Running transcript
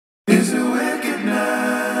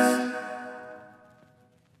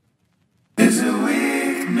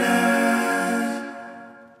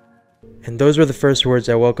And those were the first words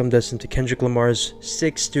that welcomed us into Kendrick Lamar's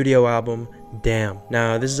 6th studio album, Damn.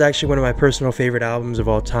 Now, this is actually one of my personal favorite albums of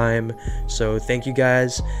all time, so thank you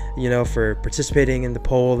guys, for participating in the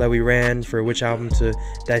poll that we ran for which album to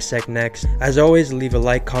dissect next. As always, leave a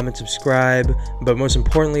like, comment, subscribe, but most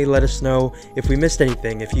importantly, let us know if we missed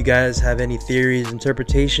anything, if you guys have any theories,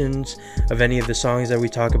 interpretations of any of the songs that we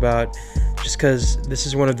talk about, just because this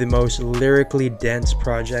is one of the most lyrically dense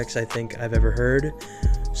projects I think I've ever heard.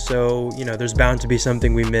 So, there's bound to be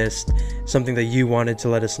something we missed, something that you wanted to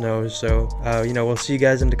let us know. So, we'll see you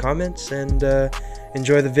guys in the comments, and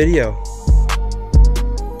enjoy the video.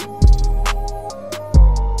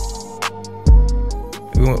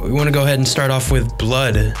 We want to go ahead and start off with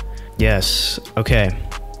Blood. Yes. Okay.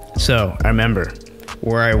 So, I remember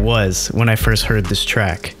where I was when I first heard this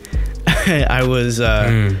track. I was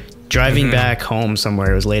driving back home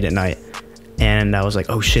somewhere. It was late at night. And I was like,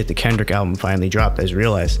 oh shit, the Kendrick album finally dropped, I just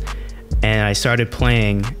realized. And I started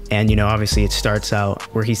playing, and obviously it starts out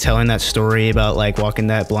where he's telling that story about like walking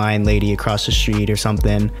that blind lady across the street or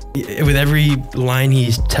something. With every line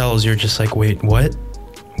he tells, you're just like, wait, what?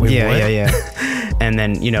 Wait, yeah, what? yeah. And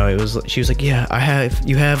then, she was like, yeah,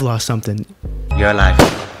 you have lost something. Your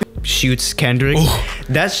life. Shoots Kendrick. Ooh.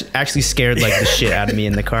 That's actually scared like the shit out of me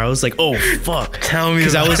in the car. I was like, oh fuck. Tell me,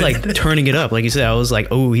 because I was like turning it up, like you said. I was like,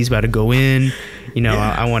 oh, he's about to go in,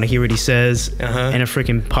 I want to hear what he says. And it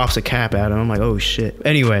freaking pops a cap at him. I'm like, oh shit.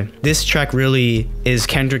 Anyway, this track really is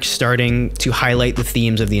Kendrick starting to highlight the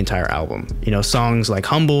themes of the entire album. Songs like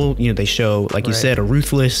Humble, they show, like you said, a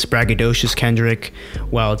ruthless, braggadocious Kendrick,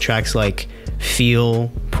 while tracks like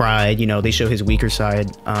Feel, Pride, they show his weaker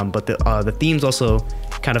side. But the themes also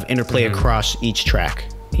kind of interplay across each track.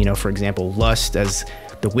 For example, Lust as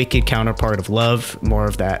the wicked counterpart of love, more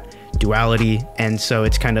of that duality. And so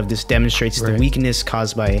it's kind of, this demonstrates the weakness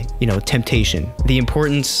caused by, temptation. The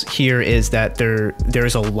importance here is that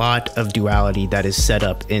there's a lot of duality that is set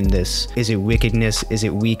up in this. Is it wickedness? Is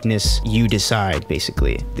it weakness? You decide,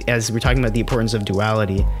 basically. As we're talking about the importance of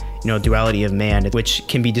duality, duality of man, which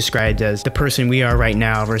can be described as the person we are right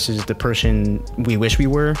now versus the person we wish we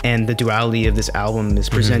were. And the duality of this album is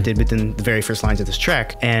presented within the very first lines of this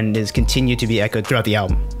track and is continued to be echoed throughout the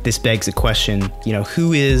album. This begs the question,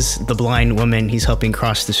 who is the blind woman he's helping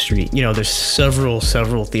cross the street? There's several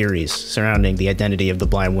theories surrounding the identity of the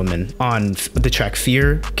blind woman. On the track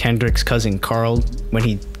Fear, Kendrick's cousin Carl,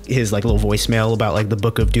 when his like little voicemail about like the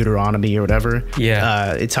book of Deuteronomy or whatever.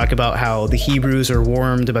 Yeah. It talked about how the Hebrews are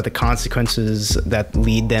warned about the consequences that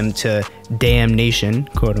lead them to damnation,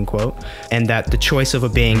 quote unquote, and that the choice of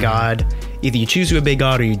obeying God, either you choose to obey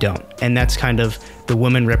God or you don't. And that's kind of, the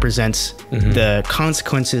woman represents the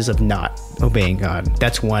consequences of not obeying God.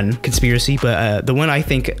 That's one conspiracy, but the one I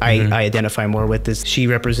think I identify more with is she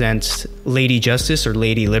represents Lady Justice or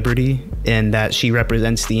Lady Liberty, and that she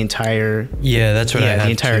represents the entire the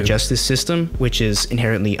entire justice system, which is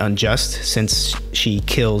inherently unjust since she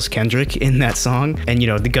kills Kendrick in that song. And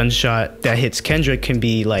the gunshot that hits Kendrick can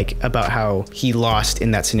be like about how he lost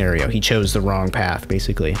in that scenario. He chose the wrong path,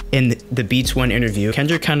 basically. In the Beats One interview,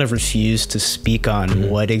 Kendrick kind of refused to speak on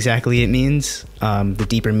what exactly it means, the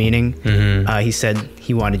deeper meaning. He said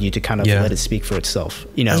he wanted you to kind of let it speak for itself.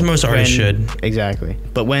 As most artists should. Exactly.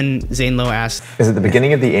 But when Zane Lowe asked, is it the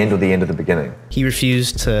beginning of the end or the end of the beginning? He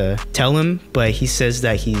refused to tell him, but he says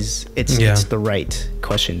that it's the right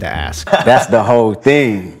question to ask. That's the whole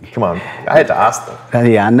thing. Come on, I had to ask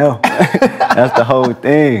them. Yeah, I know. That's the whole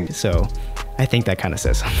thing. So I think that kind of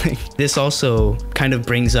says something. This also kind of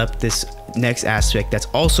brings up this next aspect that's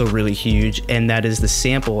also really huge, and that is the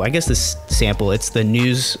sample. I guess this sample, it's the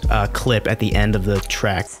news clip at the end of the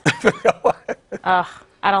track.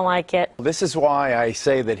 I don't like it. This is why I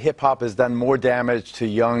say that hip-hop has done more damage to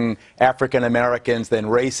young African Americans than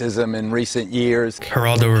racism in recent years.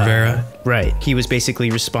 Geraldo Rivera. Right. He was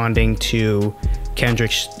basically responding to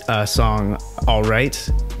Kendrick's song All Right,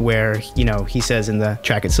 where, he says in the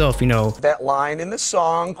track itself, that line in the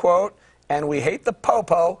song, quote, "And we hate the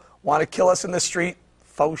popo, want to kill us in the street,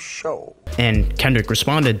 faux show." And Kendrick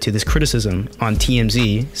responded to this criticism on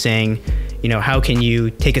TMZ saying, how can you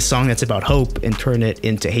take a song that's about hope and turn it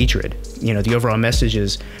into hatred? The overall message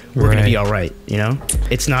is we're going to be all right.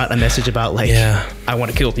 It's not a message about like, I want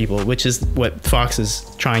to kill people, which is what Fox is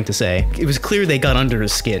trying to say. It was clear they got under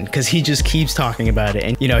his skin because he just keeps talking about it.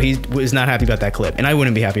 And, he was not happy about that clip. And I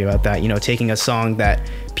wouldn't be happy about that, taking a song that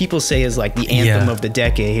people say is like the anthem of the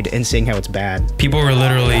decade and saying how it's bad. People were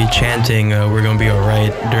literally chanting, we're going to be all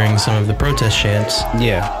right during some of the protest chants.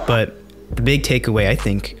 Yeah, but the big takeaway, I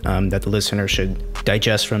think, that the listener should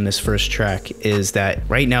digest from this first track is that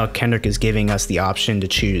right now Kendrick is giving us the option to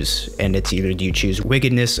choose, and it's either do you choose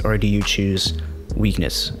wickedness or do you choose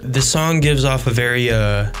weakness. This song gives off a very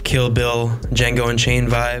Kill Bill, Django Unchained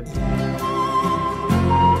vibe.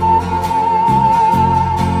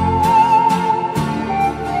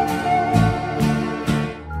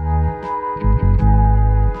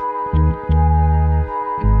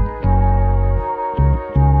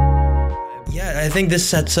 I think this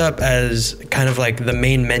sets up as kind of like the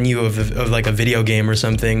main menu of like a video game or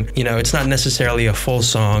something. You know, it's not necessarily a full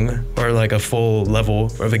song or like a full level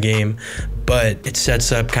of a game, but it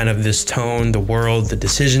sets up kind of this tone, the world, the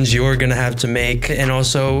decisions you're gonna have to make, and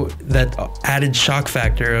also that added shock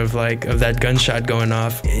factor of like of that gunshot going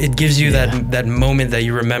off. It gives you that moment that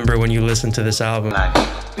you remember when you listen to this album.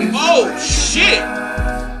 Oh shit!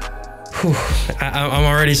 I'm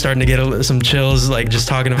already starting to get some chills like just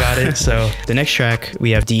talking about it. So the next track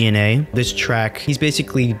we have DNA. This track, he's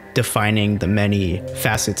basically defining the many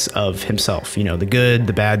facets of himself, you know, the good,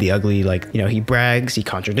 the bad, the ugly. Like, you know, he brags, he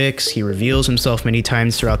contradicts, he reveals himself many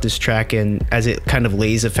times throughout this track, and as it kind of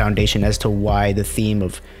lays a foundation as to why the theme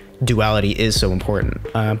of duality is so important.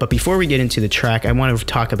 But before we get into the track, I want to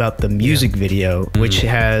talk about the music video, which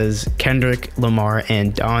has Kendrick Lamar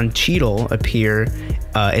and Don Cheadle appear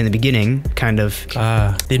in the beginning, kind of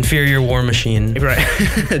the inferior war machine. Right.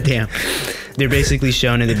 Damn. They're basically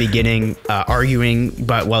shown in the beginning arguing,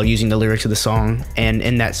 but while using the lyrics of the song. And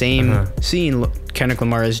in that same scene, Kendrick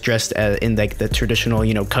Lamar is dressed in like the traditional,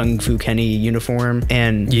 you know, Kung Fu Kenny uniform.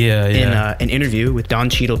 And in an interview with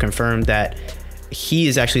Don Cheadle confirmed that he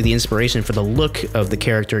is actually the inspiration for the look of the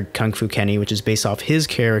character Kung Fu Kenny, which is based off his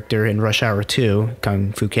character in Rush Hour 2,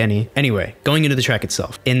 Kung Fu Kenny. Anyway, going into the track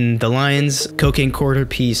itself. In the lines, cocaine quarter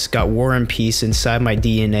piece, got war and peace inside my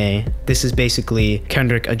DNA. This is basically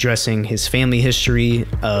Kendrick addressing his family history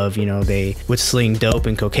of, you know, they would sling dope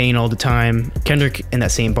and cocaine all the time. Kendrick in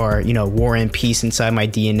that same bar, you know, war and peace inside my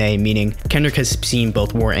DNA, meaning Kendrick has seen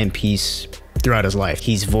both war and peace throughout his life.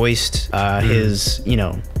 He's voiced his, you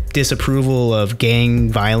know, disapproval of gang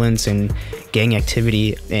violence and gang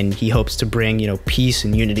activity, and he hopes to bring, you know, peace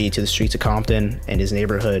and unity to the streets of Compton and his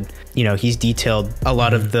neighborhood. You know, he's detailed a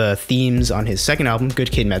lot of the themes on his second album,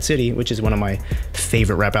 Good Kid, Mad City, which is one of my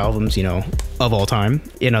favorite rap albums, you know, of all time.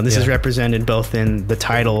 You know, this is represented both in the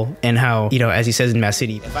title and how, you know, as he says in Mad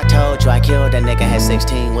City, if I told you I killed that nigga at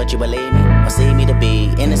 16, would you believe me or see me to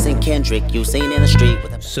be innocent Kendrick you seen in the street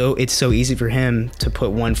with so it's so easy for him to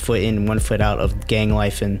put one foot in, one foot out of gang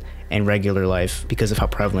life and regular life because of how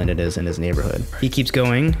prevalent it is in his neighborhood. He keeps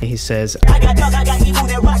going. He says, I got evil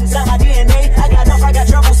that rots inside my DNA. I got enough, I got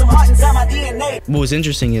trouble, some heart inside my DNA. What was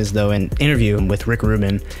interesting is, though, an interview with Rick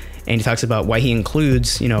Rubin, and he talks about why he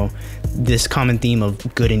includes, you know, this common theme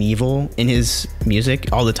of good and evil in his music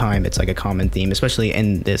all the time. It's like a common theme, especially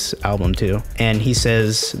in this album too. And he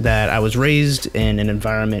says that I was raised in an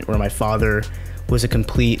environment where my father was a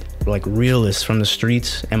complete like realist from the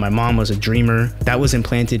streets and my mom was a dreamer. That was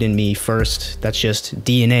implanted in me first. That's just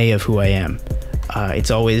DNA of who I am.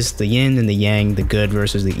 It's always the yin and the yang, the good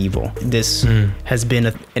versus the evil. This has been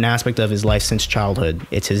an aspect of his life since childhood.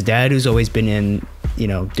 It's his dad who's always been in, you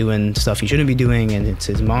know, doing stuff he shouldn't be doing, and it's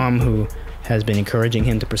his mom who has been encouraging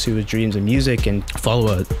him to pursue his dreams in music and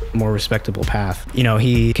follow a more respectable path. You know,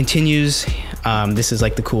 he continues. This is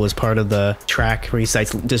like the coolest part of the track where he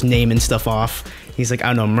starts just naming stuff off. He's like, I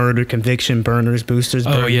don't know, murder, conviction, burners, boosters,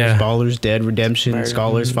 burners, ballers, dead, redemption, murder,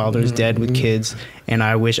 scholars, fathers, dead with kids, and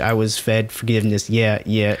I wish I was fed forgiveness. Yeah,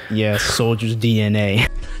 soldiers' DNA.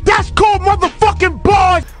 That's called motherfucking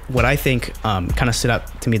boy! What I think kind of stood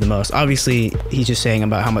out to me the most, obviously, he's just saying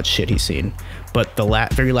about how much shit he's seen. But the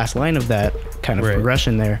very last line of that kind of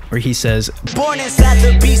progression there, where he says, born inside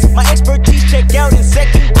the beast, my expertise checked out in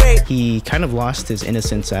second grade. He kind of lost his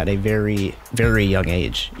innocence at a very, very young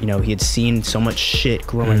age. You know, he had seen so much shit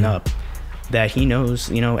growing up that he knows,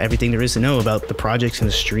 you know, everything there is to know about the projects and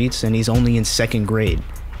the streets, and he's only in second grade.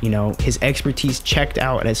 You know, his expertise checked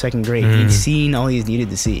out at second grade. He'd seen all he's needed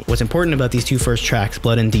to see. What's important about these two first tracks,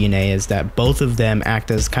 Blood and DNA, is that both of them act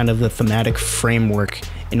as kind of the thematic framework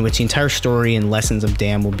in which the entire story and lessons of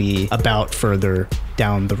Damn will be about further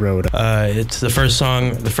down the road. It's the first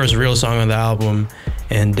song, the first real song on the album,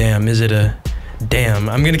 and damn, is it a damn.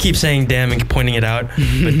 I'm gonna keep saying damn and pointing it out,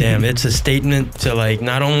 but damn, it's a statement to like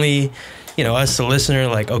not only, you know, us the listener,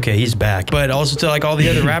 like, okay, he's back. But also to like all the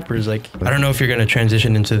other rappers, like, I don't know if you're gonna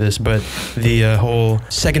transition into this, but the whole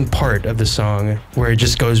second part of the song where it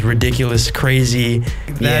just goes ridiculous, crazy,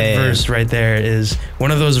 that verse right there is one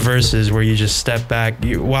of those verses where you just step back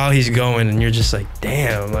while he's going and you're just like,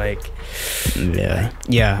 damn, like.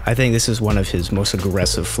 Yeah, I think this is one of his most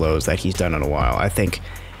aggressive flows that he's done in a while. I think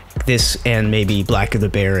this and maybe Black of the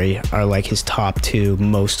Berry are like his top 2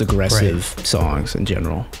 most aggressive songs in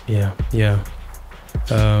general. Yeah.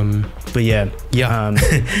 But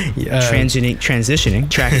transitioning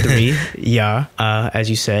track 3, as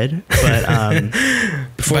you said. But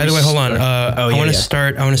by the way, hold on. I want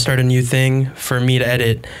to start a new thing for me to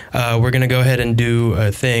edit. We're gonna go ahead and do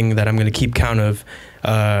a thing that I'm gonna keep count of.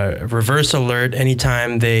 Reverse alert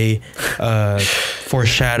anytime they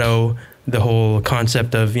foreshadow the whole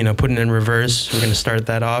concept of, you know, putting in reverse. We're gonna start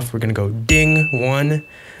that off. We're gonna go ding 1.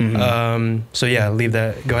 So yeah, leave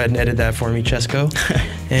that. Go ahead and edit that for me, Chesco.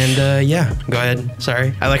 And yeah, go ahead.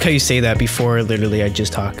 Sorry. I like how you say that before. Literally, I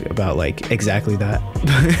just talk about like exactly that.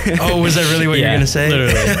 Oh, was that really what you're gonna say?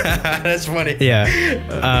 Literally. That's funny. Yeah.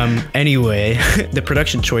 Anyway, the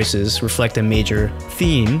production choices reflect a major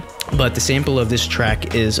theme. But the sample of this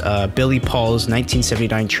track is Billy Paul's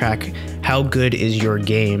 1979 track, How Good Is Your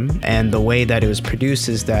Game? And the way that it was produced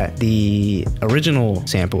is that the original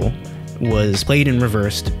sample was played in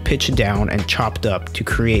reversed, pitched down, and chopped up to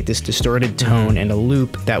create this distorted tone and a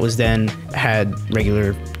loop that was then had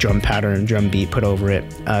regular drum pattern, drum beat put over it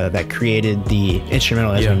that created the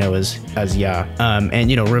instrumental as we know as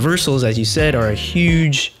and you know, reversals, as you said, are a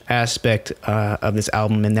huge aspect of this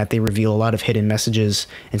album in that they reveal a lot of hidden messages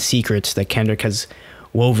and secrets that Kendrick has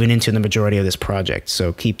woven into the majority of this project.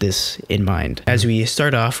 So keep this in mind. As we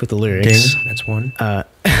start off with the lyrics. Ding, that's 1.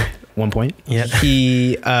 1 point. Yeah.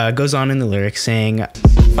 He goes on in the lyrics saying,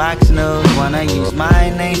 Fox News wanna use my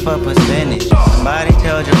name for percentage. Somebody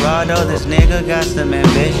tell Geraldo this nigga got some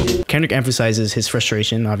ambition. Kendrick emphasizes his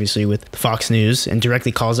frustration, obviously, with Fox News and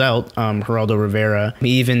directly calls out Geraldo Rivera.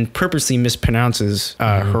 He even purposely mispronounces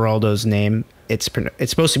Geraldo's name. It's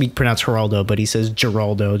supposed to be pronounced Geraldo, but he says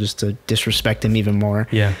Geraldo just to disrespect him even more.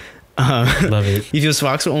 Yeah. Love it. He feels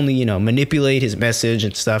Fox will only, you know, manipulate his message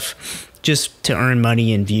and stuff just to earn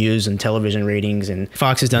money and views and television ratings. And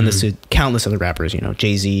Fox has done this to countless other rappers, you know,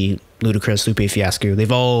 Jay-Z, Ludacris, Lupe Fiasco.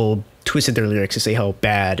 They've all twisted their lyrics to say how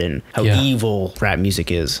bad and how evil rap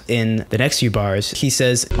music is. In the next few bars, he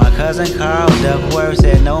says, my cousin Carl Duckworth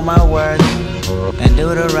said, know my worth. And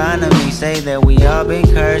Deuteronomy say that we all been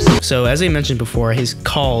cursed. So as I mentioned before, his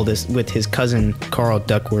call with his cousin Carl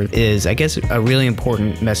Duckworth is, I guess, a really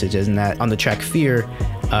important message, isn't that? On the track Fear,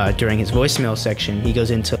 during his voicemail section, he goes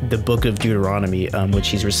into the book of Deuteronomy, which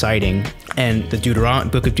he's reciting. And the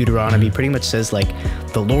book of Deuteronomy pretty much says, like,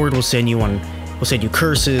 the Lord will send you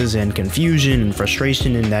curses and confusion and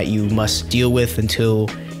frustration, and that you must deal with until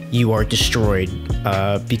you are destroyed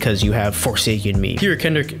because you have forsaken me. Here,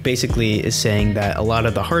 Kendrick basically is saying that a lot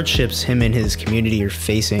of the hardships him and his community are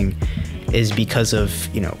facing is because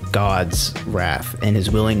of, you know, God's wrath and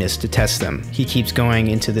his willingness to test them. He keeps going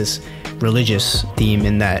into this religious theme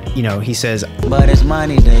in that, you know, he says, but it's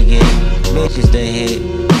money to get, bitches to hit,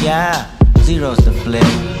 yeah, zeros to flip.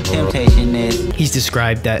 Temptation is. He's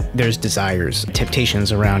described that there's desires,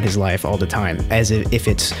 temptations around his life all the time, as if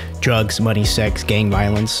it's drugs, money, sex, gang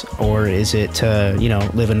violence, or is it to, you know,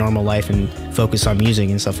 live a normal life and focus on music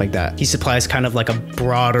and stuff like that. He supplies kind of like a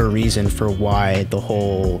broader reason for why the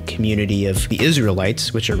whole community of the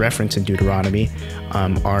Israelites, which are referenced in Deuteronomy,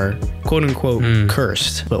 are quote unquote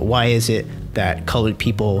cursed. But why is it that colored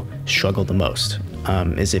people struggle the most?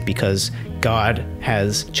 Is it because God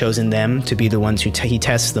has chosen them to be the ones who he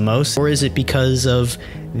tests the most? Or is it because of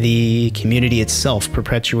the community itself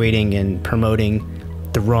perpetuating and promoting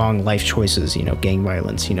the wrong life choices, you know, gang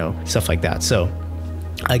violence, you know, stuff like that? So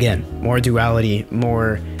again, more duality,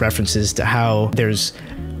 more references to how there's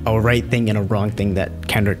a right thing and a wrong thing that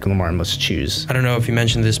Kendrick Lamar must choose. I don't know if you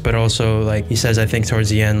mentioned this, but also, like, he says, I think towards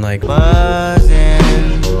the end, like, buzzing,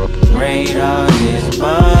 radars is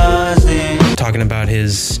buzzing. Talking about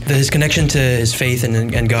his connection to his faith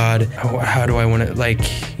and God. How do I want to, like,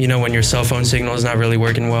 you know, when your cell phone signal is not really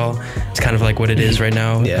working well, it's kind of like what it is right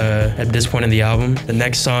now. At this point in the album. The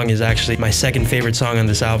next song is actually my second favorite song on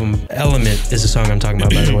this album. Element is the song I'm talking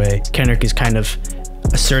about, by the way. Kendrick is kind of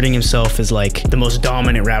asserting himself as like the most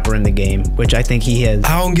dominant rapper in the game, which I think he has.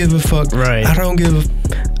 I don't give a fuck. Right. I don't give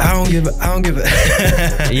I don't give a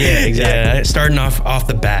Yeah, exactly. Yeah, starting off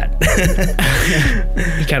the bat.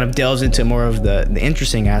 He kind of delves into more of the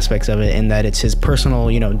interesting aspects of it, in that it's his personal,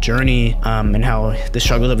 you know, journey, and how the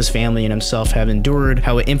struggles of his family and himself have endured,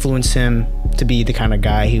 how it influenced him to be the kind of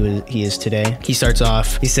guy he is today. He starts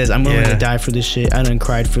off, he says, I'm willing to die for this shit. I done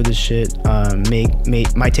cried for this shit.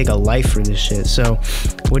 Might take a life for this shit. So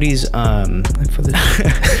what he's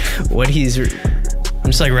what he's I'm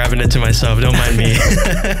just like rapping it to myself, don't mind me.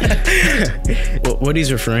 What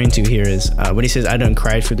he's referring to here is when he says, I done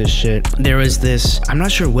cried for this shit. There was this, I'm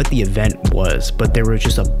not sure what the event was, but there were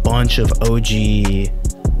just a bunch of OG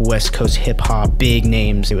West Coast hip hop big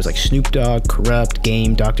names. It was like Snoop Dogg, Corrupt,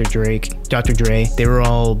 Game, Dr. Dre. They were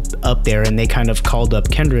all up there, and they kind of called up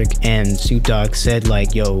Kendrick, and Snoop Dogg said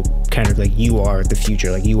like, yo, Kendrick, like, you are the future,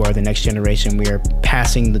 like, you are the next generation. We are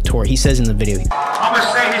passing the torch. He says in the video, I'm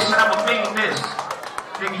gonna say this and I'm gonna mean this.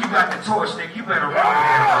 Nigga, you got the torch, nigga. You better run with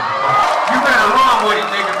it, motherfucker. You better run with it,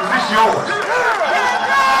 nigga, because it's yours.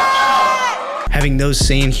 having those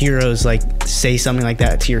same heroes like say something like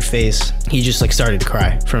that to your face, he just like started to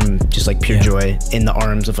cry from just like pure joy in the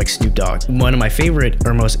arms of like Snoop Dogg. One of my favorite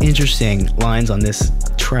or most interesting lines on this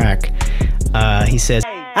track, he says,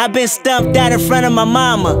 I've been stumped out in front of my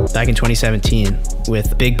mama. Back in 2017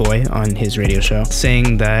 with Big Boy on his radio show,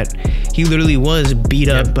 saying that he literally was beat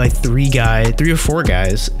up by three or four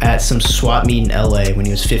guys at some swap meet in LA when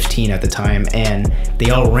he was 15 at the time, and they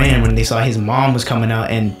all ran when they saw his mom was coming out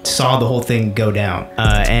and saw the whole thing go down.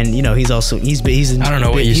 And you know, he's I don't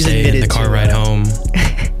know what you say in the car ride home.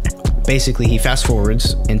 Basically, he fast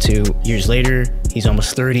forwards into years later. He's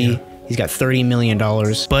almost 30. He's got $30 million,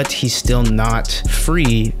 but he's still not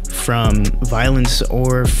free from violence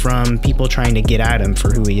or from people trying to get at him for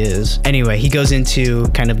who he is. Anyway, he goes into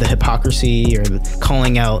kind of the hypocrisy or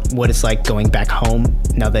calling out what it's like going back home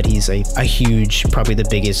now that he's a huge, probably the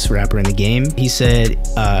biggest rapper in the game. He said,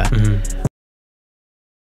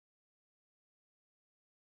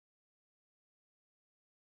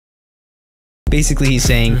 basically, he's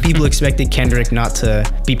saying people expected Kendrick not to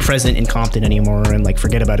be present in Compton anymore and like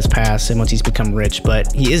forget about his past and once he's become rich, but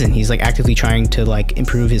he isn't. He's like actively trying to like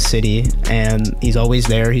improve his city, and he's always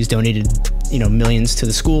there. He's donated, you know, millions to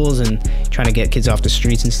the schools and trying to get kids off the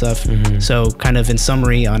streets and stuff. So kind of in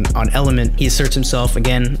summary on Element, he asserts himself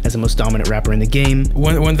again as the most dominant rapper in the game.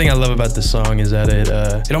 One thing I love about this song is that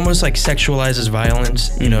it almost like sexualizes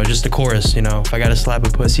violence. You know, just the chorus, you know, if I gotta slap a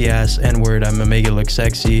pussy ass N-word, I'ma make it look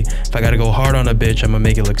sexy. If I gotta go hard on a bitch, I'm gonna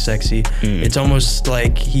make it look sexy. It's almost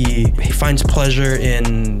like he finds pleasure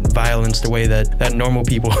in violence the way that normal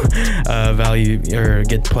people value or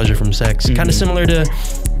get pleasure from sex. Kind of similar to,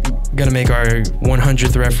 gonna make our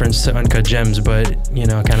 100th reference to Uncut Gems, but you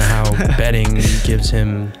know, kind of how betting gives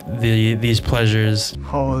him these pleasures.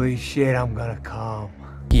 Holy shit, I'm gonna come.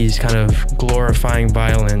 He's kind of glorifying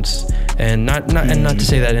violence, and not to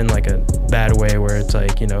say that in like a bad way where it's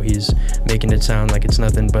like, you know, he's making it sound like it's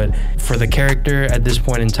nothing, but for the character at this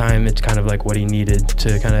point in time, it's kind of like what he needed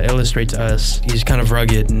to kind of illustrate to us. He's kind of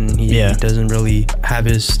rugged, and he doesn't really have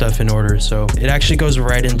his stuff in order. So it actually goes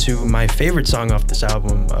right into my favorite song off this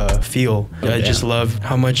album, Feel. I just love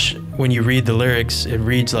how much when you read the lyrics, it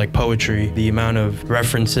reads like poetry. The amount of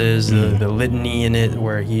references, the litany in it,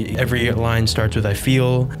 where every line starts with I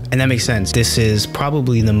feel. And that makes sense. This is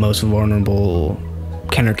probably the most vulnerable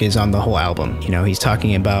Kendrick is on the whole album. You know, he's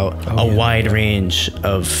talking about a wide range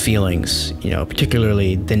of feelings, you know,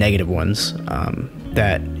 particularly the negative ones,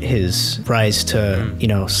 that his rise to, you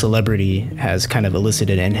know, celebrity has kind of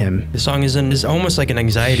elicited in him. The song is almost like an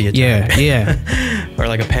anxiety attack. Or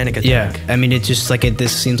like a panic attack. I mean, it's just like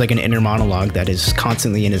this seems like an inner monologue that is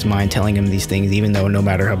constantly in his mind telling him these things, even though no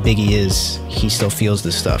matter how big he is, he still feels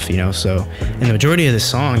this stuff, you know? So in the majority of this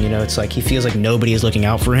song, you know, it's like he feels like nobody is looking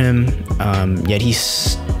out for him, yet he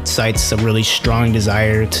cites a really strong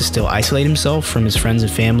desire to still isolate himself from his friends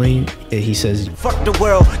and family. He says, fuck the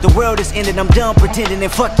world is ended, I'm done pretending,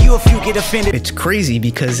 and fuck you if you get offended. It's crazy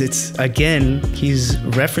because it's, again, he's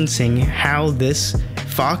referencing how this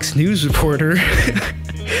Fox News reporter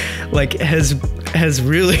like has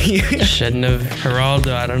really shouldn't have.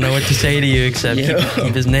 Geraldo, I don't know what to say to you except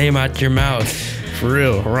keep his name out your mouth. For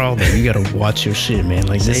real, Geraldo, you gotta watch your shit, man.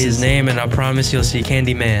 Like, say his name and I promise you'll see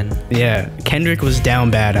Candyman. Yeah, Kendrick was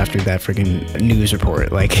down bad after that freaking news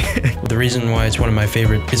report. Like, the reason why it's my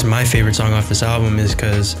favorite song off this album is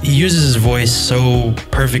because he uses his voice so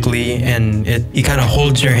perfectly, and he kind of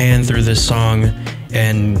holds your hand through this song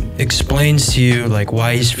and explains to you like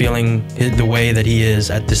why he's feeling the way that he is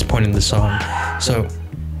at this point in the song. So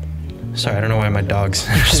sorry, I don't know why my dogs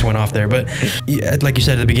just went off there, but like you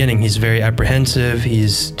said at the beginning, he's very apprehensive,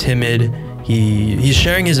 he's timid, he's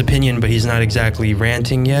sharing his opinion, but he's not exactly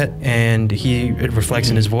ranting yet, and it reflects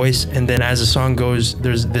in his voice. And then as the song goes,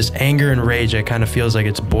 there's this anger and rage that kind of feels like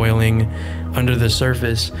it's boiling under the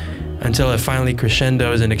surface until it finally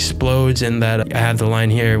crescendos and explodes. In that, I have the line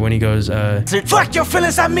here when he goes, fuck your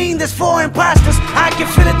feelings, I mean this for imposters. I can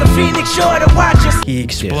feel it, the phoenix sure to watch us. He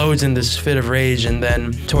explodes in this fit of rage, and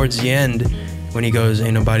then towards the end, when he goes,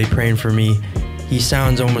 ain't nobody praying for me, he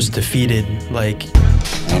sounds almost defeated, like,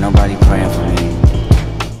 ain't nobody praying for me.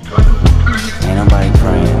 Ain't nobody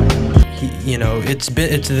praying. You know,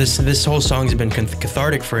 this whole song's been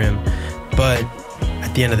cathartic for him, but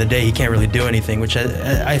at the end of the day, he can't really do anything, which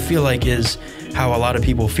I feel like is how a lot of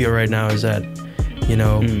people feel right now, is that, you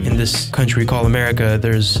know, in this country called America,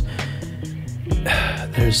 there's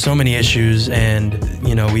so many issues, and,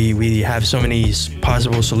 you know, we have so many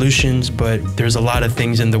possible solutions, but there's a lot of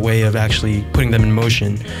things in the way of actually putting them in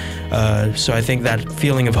motion. So I think that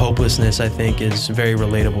feeling of hopelessness, I think, is very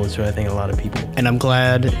relatable to, I think, a lot of people. And I'm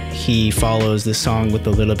glad he follows this song with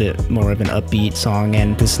a little bit more of an upbeat song.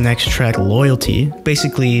 And this next track, Loyalty,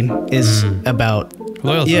 basically is about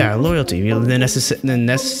loyalty. Yeah, loyalty. You know, the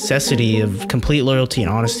necessity of complete loyalty and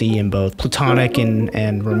honesty in both platonic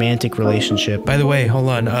and romantic relationship. By the way, hold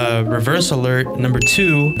on. Reverse alert number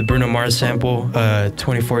 2, the Bruno Mars sample,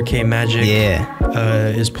 24K Magic,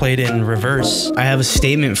 is played in reverse. I have a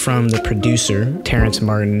statement from the producer, Terrence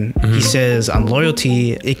Martin. He says, on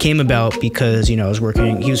Loyalty, it came about because, you know,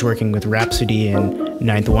 he was working with Rhapsody and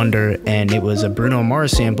Ninth Wonder, and it was a Bruno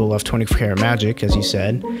Mars sample of 24K Magic, as you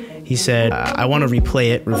said. He said, I want to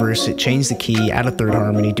replay it, reverse it, change the key, add a third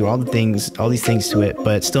harmony, do all these things to it,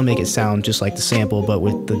 but still make it sound just like the sample, but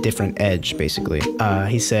with the different edge, basically.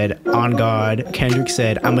 He said, on God, Kendrick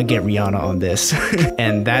said, I'm gonna get Rihanna on this.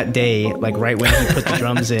 And that day, like right when he put the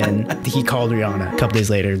drums in, he called Rihanna. A couple days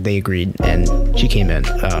later, they agreed, and she came in.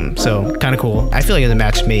 So kind of cool. I feel like it's a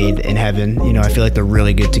match made in heaven. You know, I feel like they're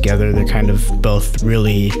really good together. They're kind of both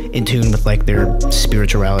really in tune with like their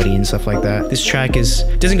spirituality and stuff like that. This track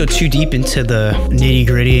doesn't go too deep into the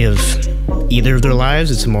nitty-gritty of either of their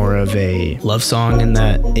lives. It's more of a love song in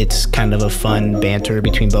that it's kind of a fun banter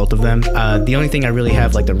between both of them. The only thing I really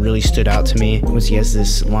have like that really stood out to me was he has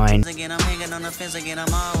this line, sitting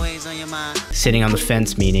on the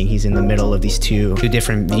fence, meaning he's in the middle of these two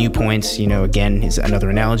different viewpoints. You know, again, is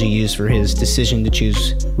another analogy used for his decision to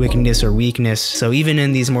choose wickedness or weakness. So even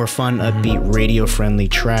in these more fun, upbeat, radio-friendly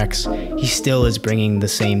tracks, he still is bringing the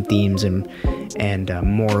same themes and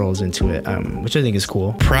morals into it, which I think is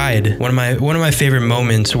cool. Pride, one of my favorite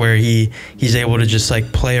moments, where he's able to just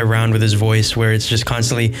like play around with his voice, where it's just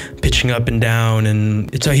constantly pitching up and down,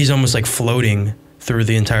 and he's almost like floating through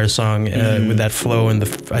the entire song with that flow in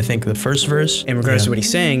I think the first verse. In regards to what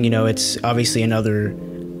he's saying, you know, it's obviously another,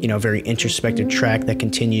 you know, very introspective track that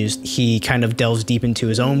continues. He kind of delves deep into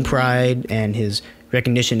his own pride and his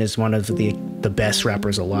recognition as one of the best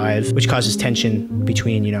rappers alive, which causes tension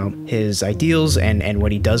between, you know, his ideals and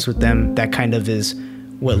what he does with them. That kind of is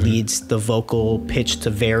what leads the vocal pitch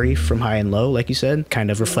to vary from high and low, like you said.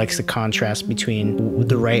 Kind of reflects the contrast between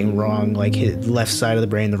the right and wrong, like his left side of the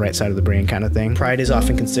brain, the right side of the brain kind of thing. Pride is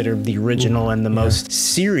often considered the original and the most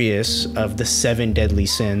serious of the 7 deadly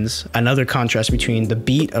sins. Another contrast between the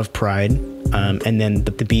beat of Pride and then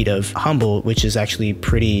the beat of Humble, which is actually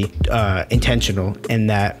pretty intentional in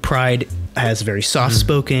that Pride has very soft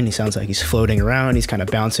spoken. He sounds like he's floating around. He's kind of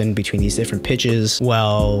bouncing between these different pitches,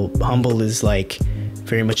 while Humble is like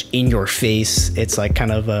very much in your face. It's like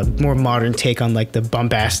kind of a more modern take on like the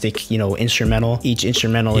bombastic, you know, instrumental. Each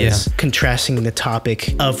instrumental is contrasting the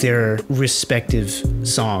topic of their respective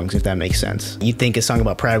songs, if that makes sense. You'd think a song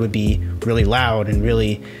about pride would be really loud and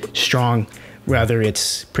really strong, rather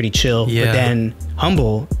it's pretty chill. But then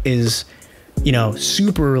Humble is, you know,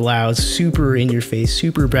 super loud, super in your face,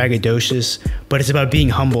 super braggadocious, but it's about being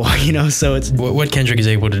humble, you know. So it's what Kendrick is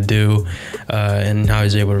able to do and how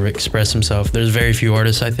he's able to express himself. There's very few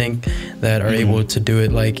artists, I think, that are able to do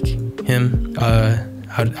it like him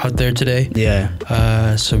out there today.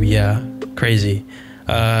 So yeah, crazy.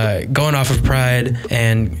 Going off of Pride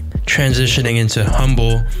and transitioning into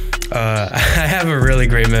Humble, I have a really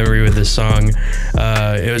great memory with this song.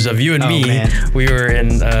 It was of you and me. Man. We were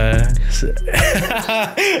in I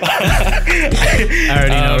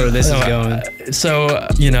already know where this is going. So,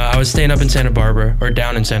 you know, I was staying up in Santa Barbara, or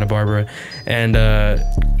down in Santa Barbara, and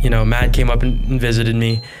you know, Matt came up and visited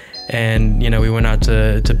me, and you know, we went out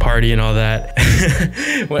to party and all that.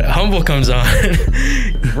 When Humble comes on,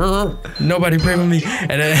 nobody pray for me,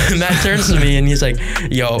 and then Matt turns to me and he's like,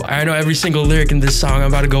 yo, I know every single lyric in this song, I'm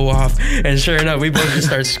about to go off. And sure enough, we both just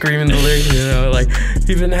start screaming the lyrics, you know, like,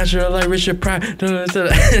 even natural like Richard Pryor.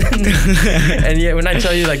 And yeah, when I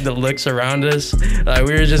tell you like the looks around us, like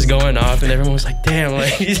we were just going off, and everyone was like, damn,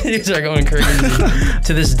 like these are going crazy.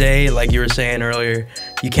 To this day, like you were saying earlier,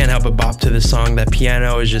 you can't help but bop to this song. That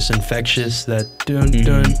piano is just infectious. That dun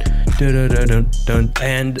dun dun dun dun dun.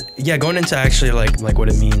 And yeah, going into actually like what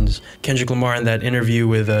it means. Kendrick Lamar in that interview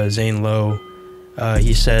with Zane Lowe,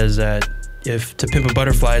 he says that if To Pimp a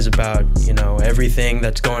Butterfly is about, you know, everything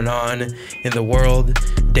that's going on in the world,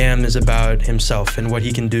 Damn is about himself and what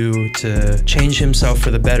he can do to change himself for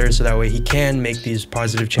the better, so that way he can make these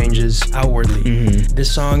positive changes outwardly.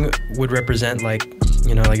 This song would represent, like,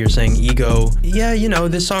 you know, like you're saying, ego. Yeah, you know,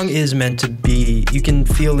 this song is meant to be, you can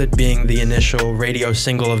feel it being the initial radio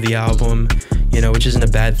single of the album, you know, which isn't a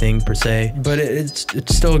bad thing per se, but it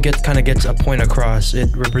still kind of gets a point across. It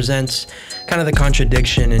represents kind of the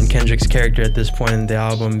contradiction in Kendrick's character at this point in the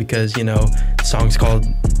album, because, you know, the song's called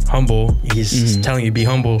Humble. He's telling you, be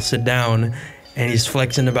humble, sit down, and he's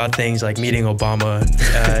flexing about things like meeting Obama,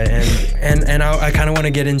 and I kind of want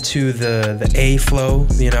to get into the A flow,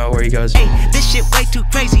 you know, where he goes, hey, this shit way too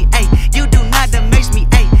crazy, hey, you do not amaze me,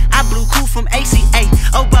 hey, I blew cool from ACA,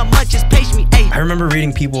 oh, but much just page me, hey. I remember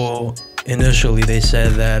reading people initially, they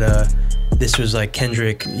said that this was like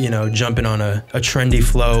Kendrick, you know, jumping on a trendy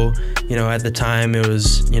flow. You know, at the time it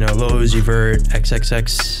was, you know, Lil Uzi Vert,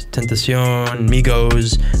 XXX Tentacion,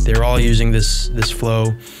 Migos. They were all using this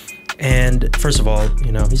flow. And first of all,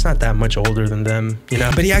 you know, he's not that much older than them, you know,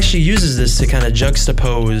 but he actually uses this to kind of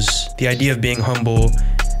juxtapose the idea of being humble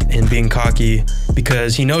and being cocky,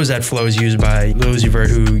 because he knows that flow is used by Lil Uzi Vert,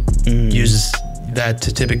 who uses that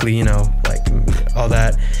to typically, you know, like all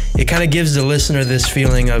that. It kind of gives the listener this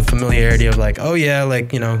feeling of familiarity of like, oh yeah,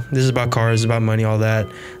 like, you know, this is about cars, about money, all that.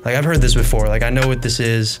 Like, I've heard this before, like I know what this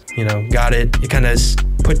is, you know, got it. It kind of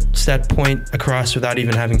puts that point across without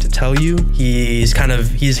even having to tell you. He's kind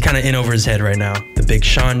of in over his head right now. The Big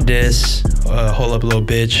Sean diss, Hold Up Little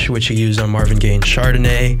Bitch, which he used on Marvin Gaye's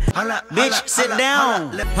Chardonnay. Bitch, sit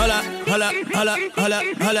down. Be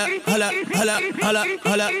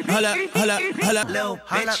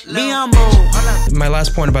humble. My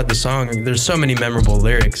last point about the song, there's so many memorable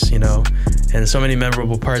lyrics, you know, and so many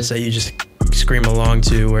memorable parts that you just scream along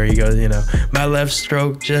to, where he goes, you know, my left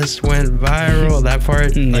stroke just went viral. That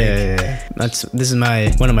part, like, yeah. This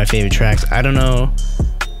is one of my favorite tracks. I don't know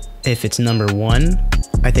if it's #1.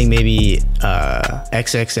 I think maybe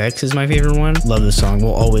XXX is my favorite one. Love the song.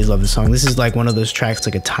 We'll always love the song. This is like one of those tracks,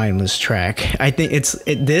 like a timeless track. I think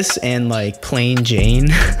this and like Plain Jane,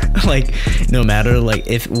 like no matter like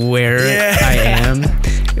where I am,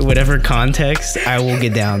 whatever context, I will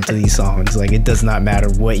get down to these songs. Like, it does not matter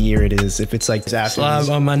what year it is. If it's like Slob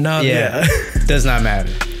on my knob, does not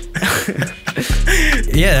matter.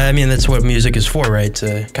 Yeah, I mean, that's what music is for, right?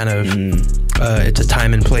 To kind of, it's a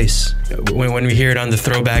time and place. When we hear it on the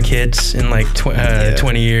throwback hits in like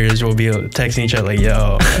 20 years, we'll be texting each other like,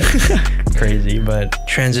 yo, crazy. But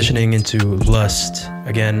transitioning into Lust,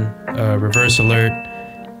 again, Reverse Alert,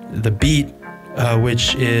 the beat,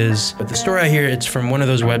 which is the story I hear, it's from one of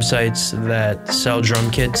those websites that sell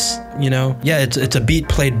drum kits, you know? Yeah, it's a beat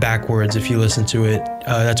played backwards if you listen to it.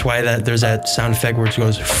 That's why there's that sound effect where it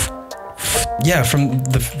goes, yeah, from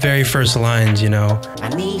the very first lines, you know. I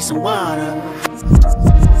need some water.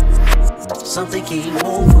 Something came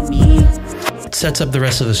over me. It sets up the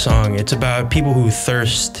rest of the song. It's about people who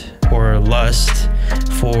thirst or lust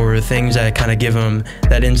for things that kind of give them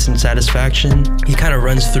that instant satisfaction. He kind of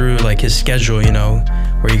runs through like his schedule, you know,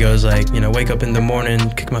 where he goes like, you know, wake up in the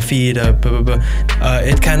morning, kick my feet up, blah, blah, blah.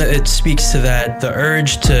 It speaks to that. The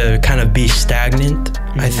urge to kind of be stagnant,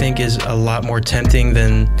 I think, is a lot more tempting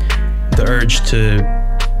than the urge to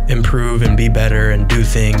improve and be better and do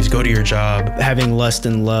things, go to your job. Having lust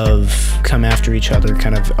and love come after each other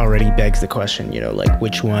kind of already begs the question, you know, like,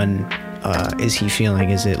 which one is he feeling?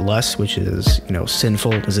 Is it lust, which is, you know,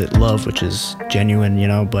 sinful? Is it love, which is genuine, you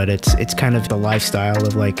know? But it's kind of the lifestyle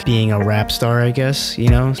of like being a rap star, I guess, you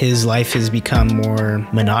know? His life has become more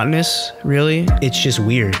monotonous, really. It's just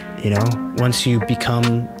weird, you know? Once you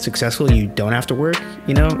become successful, you don't have to work,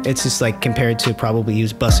 you know? It's just like compared to probably he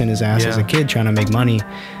was busting his ass as a kid trying to make money,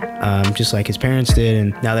 just like his parents did.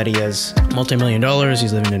 And now that he has multi-million dollars,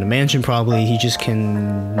 he's living in a mansion probably, he just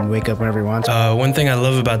can wake up whenever he wants. One thing I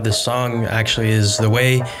love about this song actually is the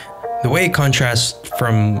way it contrasts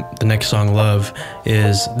from the next song, Love,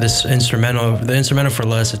 is this instrumental. The instrumental for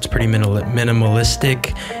Lust, it's pretty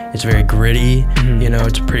minimalistic. It's very gritty, you know,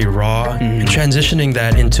 it's pretty raw. And transitioning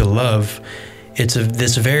that into love, it's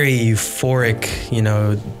this very euphoric, you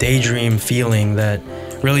know, daydream feeling that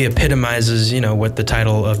really epitomizes, you know, what the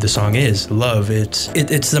title of the song is, love. It's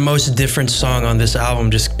the most different song on this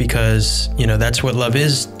album just because, you know, that's what love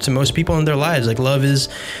is to most people in their lives. Like, love is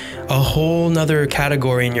a whole nother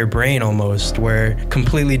category in your brain almost, where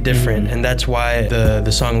completely different. And that's why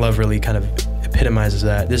the song Love really kind of epitomizes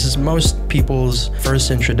that. This is most people's first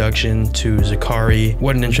introduction to ZACARI.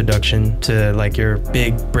 What an introduction to, like, your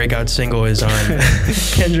big breakout single is on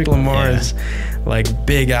Kendrick Lamar's like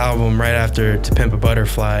big album right after To Pimp a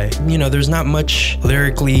Butterfly. You know, there's not much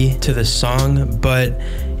lyrically to the song, but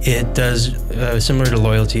it does, similar to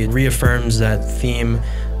Loyalty, it reaffirms that theme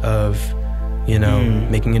of, you know,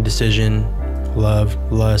 making a decision, love,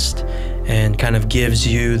 lust, and kind of gives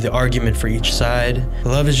you the argument for each side.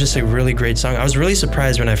 Love is just a really great song. I was really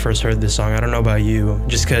surprised when I first heard this song. I don't know about you,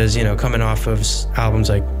 just because, you know, coming off of albums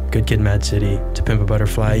like Good Kid, Mad City, To Pimp a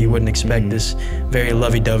Butterfly, you wouldn't expect this very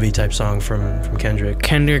lovey-dovey type song from Kendrick.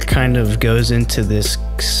 Kendrick kind of goes into this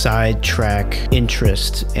sidetrack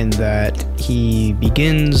interest in that he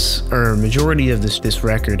begins, or majority of this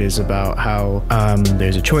record is about how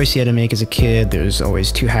there's a choice he had to make as a kid. There's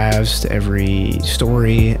always two halves to every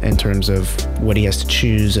story in terms of what he has to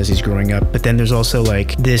choose as he's growing up. But then there's also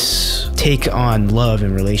like this take on love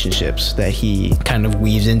and relationships that he kind of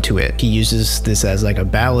weaves into it. He uses this as like a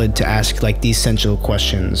ballad to ask like these essential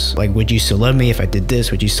questions, like, would you still love me if I did this?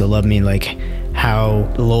 Would you still love me? Like,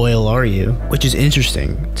 how loyal are you? Which is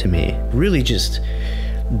interesting to me. Really, just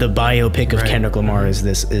the biopic of Kendrick Lamar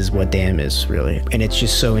is what Damn is, really. And it's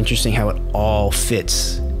just so interesting how it all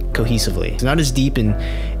fits cohesively. It's not as deep and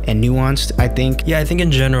nuanced, I think. Yeah, I think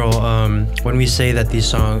in general, when we say that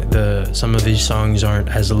some of these songs aren't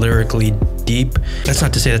as lyrically deep, that's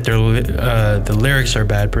not to say that the lyrics are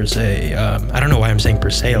bad per se. I don't know why I'm saying per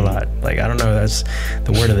se a lot. Like, I don't know, that's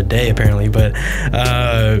the word of the day apparently. But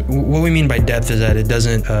what we mean by depth is that it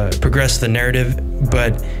doesn't progress the narrative,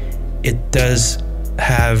 but it does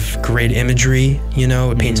have great imagery, you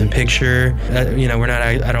know, it paints a picture. You know, we're not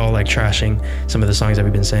at all like trashing some of the songs that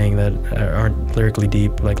we've been saying that aren't lyrically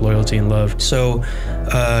deep, like Loyalty and Love. So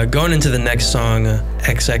going into the next song,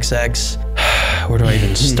 XXX, where do I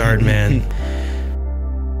even start, man?